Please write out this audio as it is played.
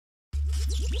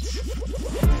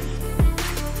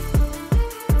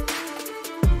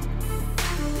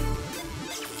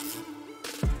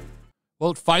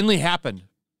Well, it finally happened.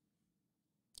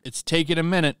 It's taken a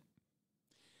minute.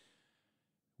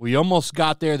 We almost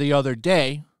got there the other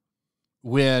day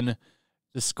when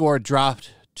the score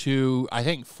dropped to, I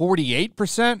think, 48%.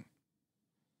 I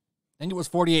think it was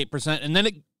 48%. And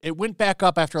then it went back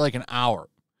up after like an hour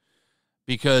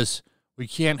because we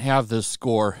can't have this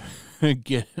score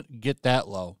get that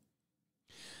low.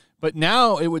 But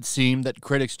now it would seem that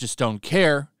critics just don't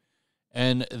care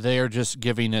and they're just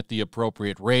giving it the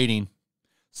appropriate rating.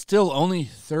 Still only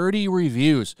 30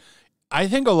 reviews. I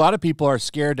think a lot of people are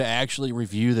scared to actually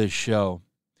review this show.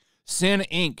 Santa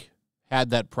Inc. had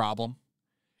that problem.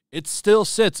 It still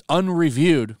sits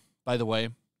unreviewed, by the way.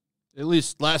 At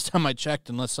least last time I checked,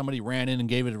 unless somebody ran in and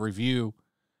gave it a review.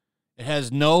 It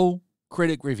has no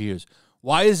critic reviews.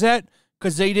 Why is that?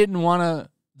 Because they didn't want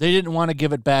to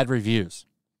give it bad reviews.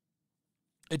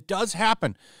 It does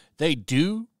happen. They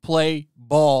do play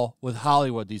ball with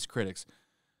Hollywood, these critics.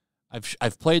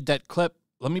 I've played that clip.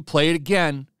 Let me play it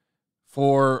again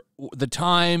for the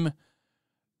time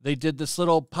they did this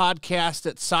little podcast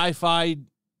at Sci-Fi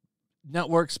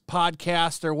Network's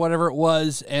podcast or whatever it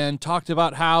was and talked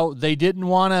about how they didn't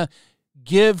want to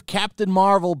give Captain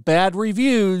Marvel bad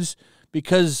reviews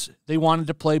because they wanted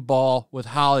to play ball with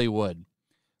Hollywood.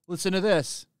 Listen to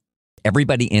this.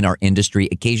 Everybody in our industry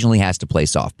occasionally has to play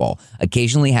softball,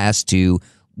 occasionally has to,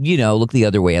 look the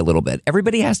other way a little bit.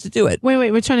 Everybody has to do it.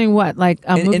 Wait, we're turning what? Like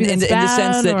a movie in the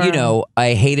sense that,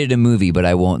 I hated a movie, but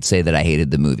I won't say that I hated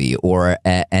the movie. Or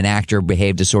an actor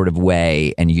behaved a sort of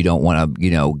way and you don't want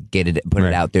to, put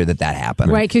it out there that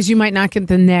happened. Right, because you might not get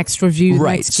the next review.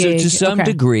 Right. Next So gig. to some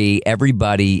degree,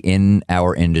 everybody in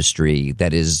our industry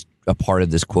that is a part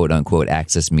of this quote unquote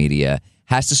access media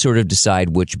has to sort of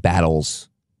decide which battles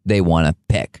they want to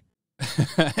pick.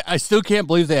 I still can't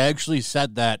believe they actually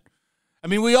said that. I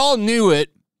mean, we all knew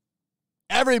it.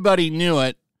 Everybody knew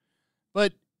it.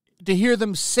 But to hear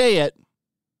them say it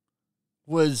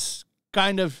was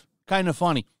kind of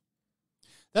funny.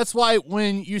 That's why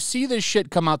when you see this shit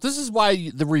come out, this is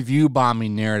why the review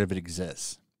bombing narrative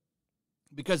exists.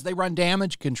 Because they run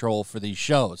damage control for these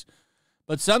shows.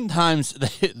 But sometimes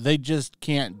they just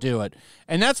can't do it.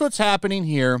 And that's what's happening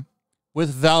here with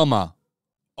Velma.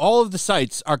 All of the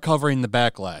sites are covering the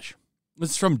backlash.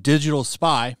 This is from Digital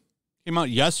Spy. Came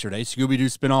out yesterday. Scooby Doo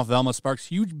spinoff Velma sparks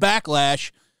huge backlash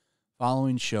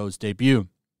following show's debut.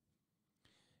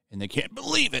 And they can't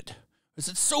believe it because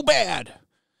it's so bad.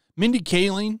 Mindy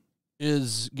Kaling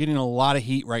is getting a lot of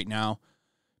heat right now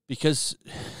because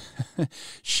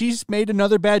she's made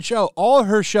another bad show. All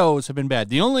her shows have been bad.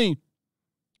 The only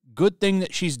good thing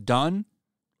that she's done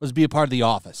was be a part of The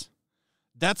Office.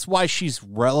 That's why she's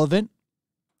relevant,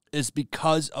 is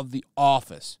because of The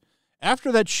Office.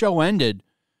 After that show ended,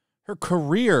 her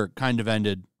career kind of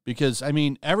ended because,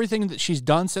 everything that she's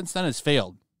done since then has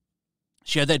failed.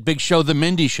 She had that big show, The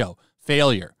Mindy Show.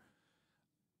 Failure.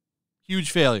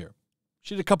 Huge failure.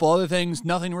 She did a couple other things,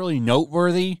 nothing really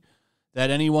noteworthy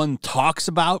that anyone talks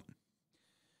about.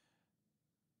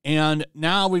 And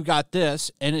now we've got this,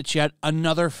 and it's yet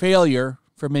another failure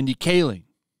for Mindy Kaling.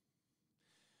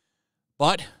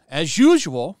 But, as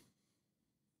usual,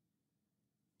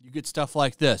 you get stuff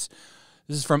like this.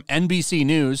 This is from NBC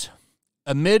News.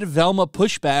 Amid Velma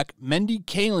pushback, Mindy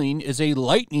Kaling is a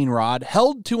lightning rod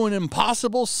held to an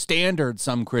impossible standard,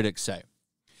 some critics say.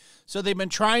 So they've been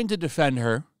trying to defend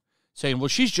her, saying, well,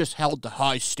 she's just held to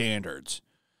high standards.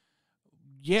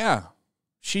 Yeah,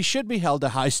 she should be held to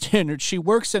high standards. She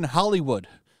works in Hollywood.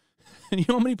 And you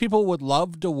know how many people would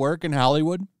love to work in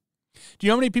Hollywood? Do you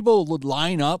know how many people would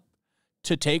line up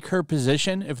to take her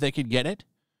position if they could get it?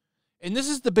 And this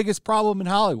is the biggest problem in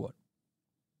Hollywood.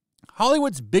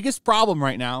 Hollywood's biggest problem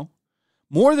right now,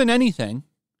 more than anything,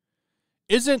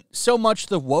 isn't so much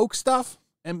the woke stuff,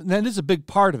 and that is a big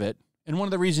part of it. And one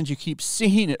of the reasons you keep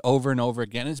seeing it over and over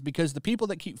again is because the people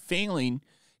that keep failing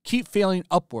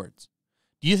upwards.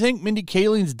 Do you think Mindy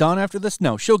Kaling's done after this?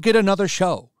 No, she'll get another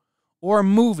show or a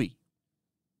movie.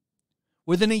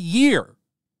 Within a year,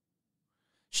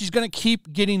 she's going to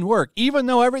keep getting work, even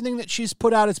though everything that she's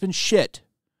put out has been shit.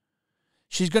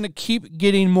 She's going to keep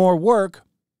getting more work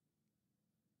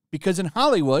because in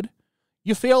Hollywood,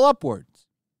 you fail upwards.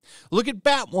 Look at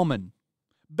Batwoman.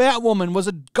 Batwoman was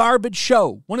a garbage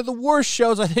show. One of the worst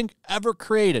shows I think ever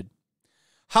created.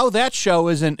 How that show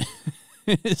isn't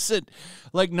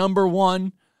like number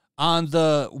one on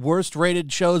the worst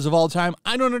rated shows of all time,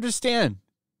 I don't understand.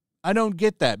 I don't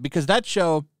get that because that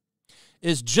show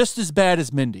is just as bad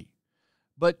as Mindy.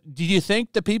 But do you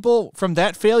think the people from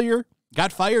that failure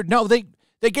got fired? No,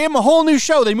 They gave him a whole new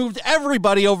show. They moved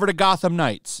everybody over to Gotham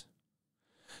Knights.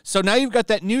 So now you've got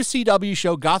that new CW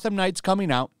show, Gotham Knights,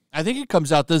 coming out. I think it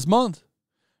comes out this month.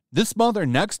 This month or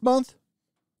next month?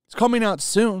 It's coming out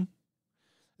soon.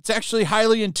 It's actually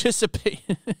highly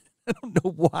anticipated. I don't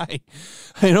know why.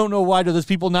 I don't know why. Do those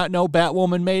people not know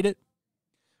Batwoman made it?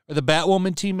 Or the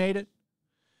Batwoman team made it?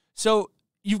 So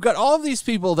you've got all of these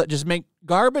people that just make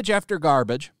garbage after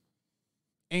garbage,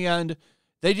 and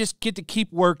they just get to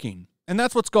keep working. And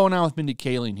that's what's going on with Mindy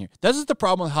Kaling here. This is the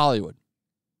problem with Hollywood.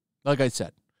 Like I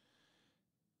said,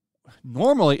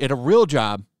 normally at a real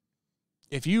job,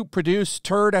 if you produce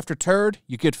turd after turd,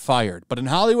 you get fired. But in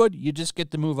Hollywood, you just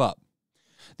get to move up.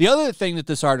 The other thing that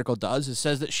this article does is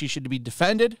says that she should be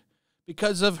defended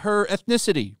because of her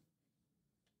ethnicity.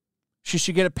 She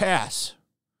should get a pass.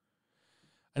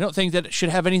 I don't think that it should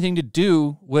have anything to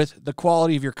do with the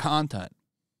quality of your content.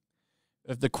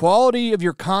 If the quality of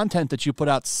your content that you put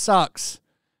out sucks,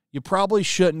 you probably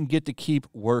shouldn't get to keep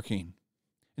working.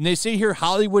 And they say here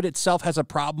Hollywood itself has a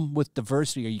problem with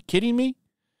diversity. Are you kidding me?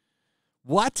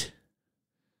 What?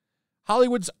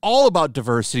 Hollywood's all about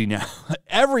diversity now.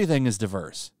 Everything is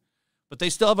diverse. But they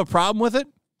still have a problem with it?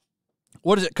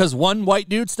 What is it? Because one white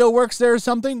dude still works there or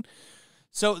something?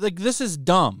 So this is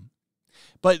dumb.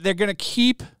 But they're going to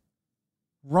keep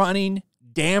running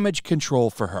damage control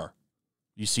for her.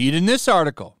 You see it in this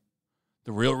article.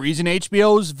 The real reason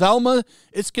HBO's Velma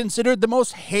is considered the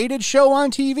most hated show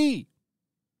on TV.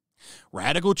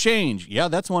 Radical change. Yeah,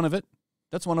 that's one of it.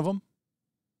 That's one of them.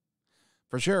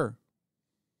 For sure.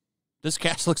 This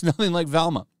cast looks nothing like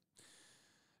Velma.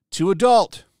 Too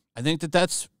adult. I think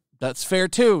that's fair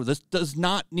too. This does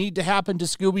not need to happen to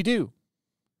Scooby Doo.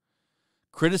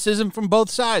 Criticism from both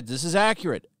sides. This is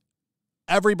accurate.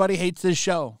 Everybody hates this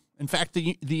show. In fact,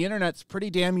 the internet's pretty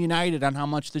damn united on how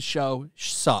much this show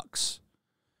sucks.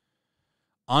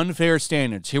 Unfair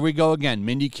standards. Here we go again.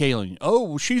 Mindy Kaling.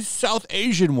 Oh, she's a South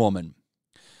Asian woman.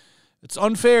 It's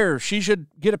unfair. She should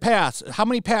get a pass. How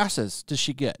many passes does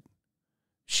she get?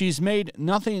 She's made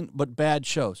nothing but bad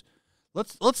shows.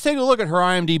 Let's take a look at her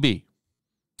IMDb.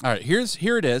 All right,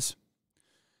 here it is.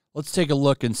 Let's take a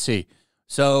look and see.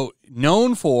 So,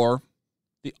 known for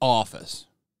The Office,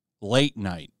 Late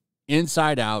Night,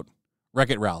 Inside Out,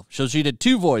 Wreck-It Ralph. So she did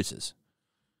 2 voices.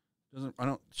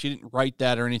 She didn't write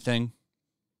that or anything.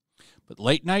 But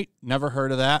Late Night, never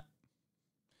heard of that.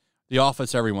 The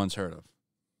Office, everyone's heard of.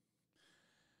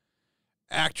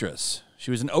 Actress.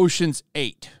 She was in Ocean's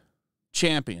 8,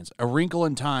 Champions, A Wrinkle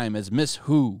in Time as Miss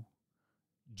Who,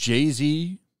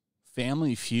 Jay-Z,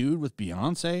 Family Feud with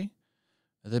Beyonce,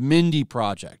 The Mindy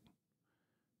Project.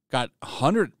 Got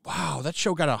 100. Wow, that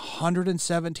show got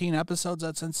 117 episodes.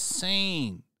 That's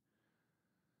insane.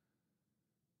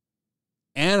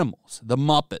 Animals, The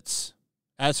Muppets,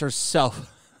 as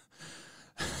herself.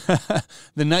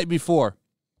 The Night Before.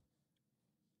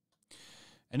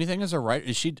 Anything as a writer?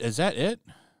 Is that it?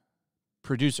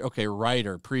 Producer. Okay,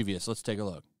 writer, previous. Let's take a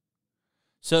look.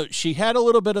 So she had a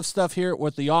little bit of stuff here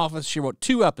with The Office. She wrote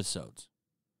 2 episodes.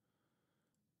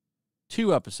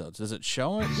 2 episodes. Is it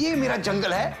showing? ये मेरा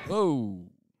जंगल है. Whoa.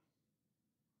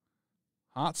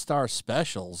 Hot Star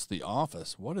Specials, The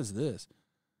Office. What is this?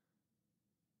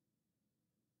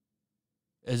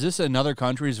 Is this another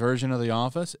country's version of The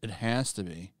Office? It has to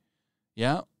be.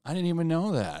 Yeah, I didn't even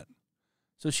know that.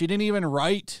 So she didn't even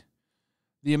write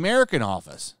the American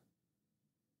Office.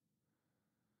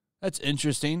 That's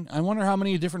interesting. I wonder how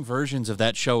many different versions of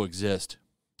that show exist.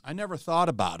 I never thought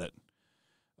about it.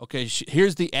 Okay,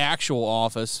 here's the actual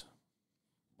Office,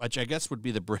 which I guess would be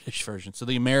the British version. So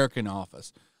the American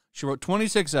Office. She wrote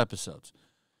 26 episodes.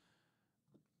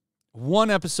 1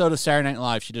 episode of Saturday Night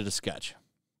Live, she did a sketch.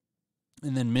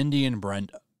 And then Mindy and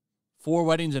Brenda. 4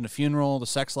 Weddings and a Funeral, The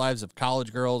Sex Lives of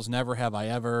College Girls, Never Have I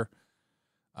Ever.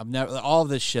 All of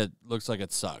this shit looks like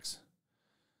it sucks.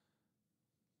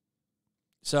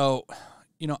 So,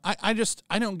 I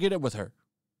don't get it with her.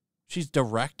 She's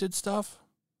directed stuff.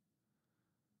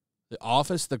 The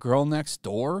Office, The Girl Next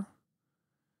Door.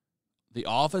 The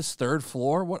Office, Third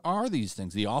Floor. What are these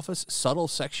things? The Office, Subtle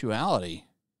Sexuality.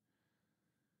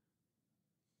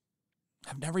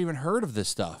 I've never even heard of this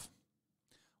stuff.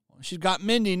 Well, she's got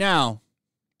Mindy now.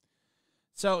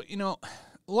 So, a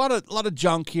lot of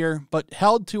junk here, but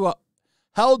held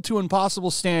to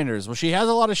impossible standards. Well, she has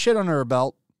a lot of shit on her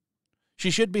belt. She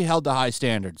should be held to high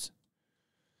standards.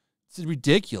 It's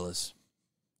ridiculous.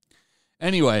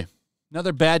 Anyway,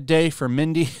 another bad day for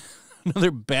Mindy. Another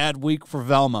bad week for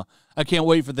Velma. I can't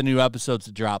wait for the new episodes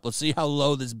to drop. Let's see how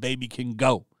low this baby can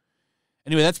go.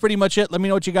 Anyway, that's pretty much it. Let me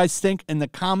know what you guys think in the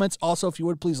comments. Also, if you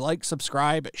would, please like,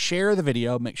 subscribe, share the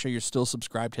video. Make sure you're still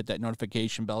subscribed. Hit that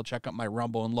notification bell. Check out my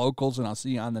Rumble and Locals, and I'll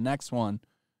see you on the next one.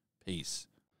 Peace.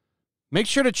 Make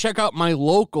sure to check out my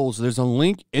Locals. There's a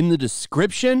link in the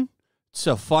description. It's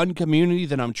a fun community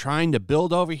that I'm trying to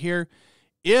build over here.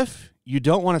 If you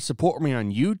don't want to support me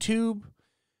on YouTube,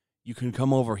 you can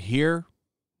come over here.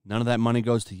 None of that money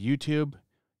goes to YouTube.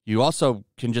 You also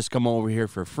can just come over here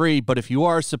for free. But if you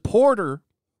are a supporter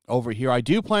over here, I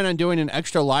do plan on doing an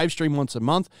extra live stream once a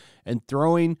month and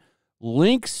throwing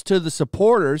links to the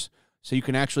supporters so you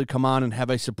can actually come on and have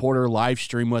a supporter live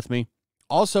stream with me.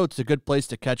 Also, it's a good place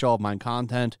to catch all of my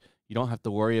content. You don't have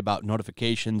to worry about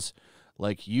notifications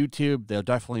like YouTube. They'll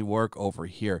definitely work over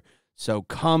here. So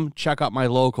come check out my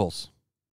Locals.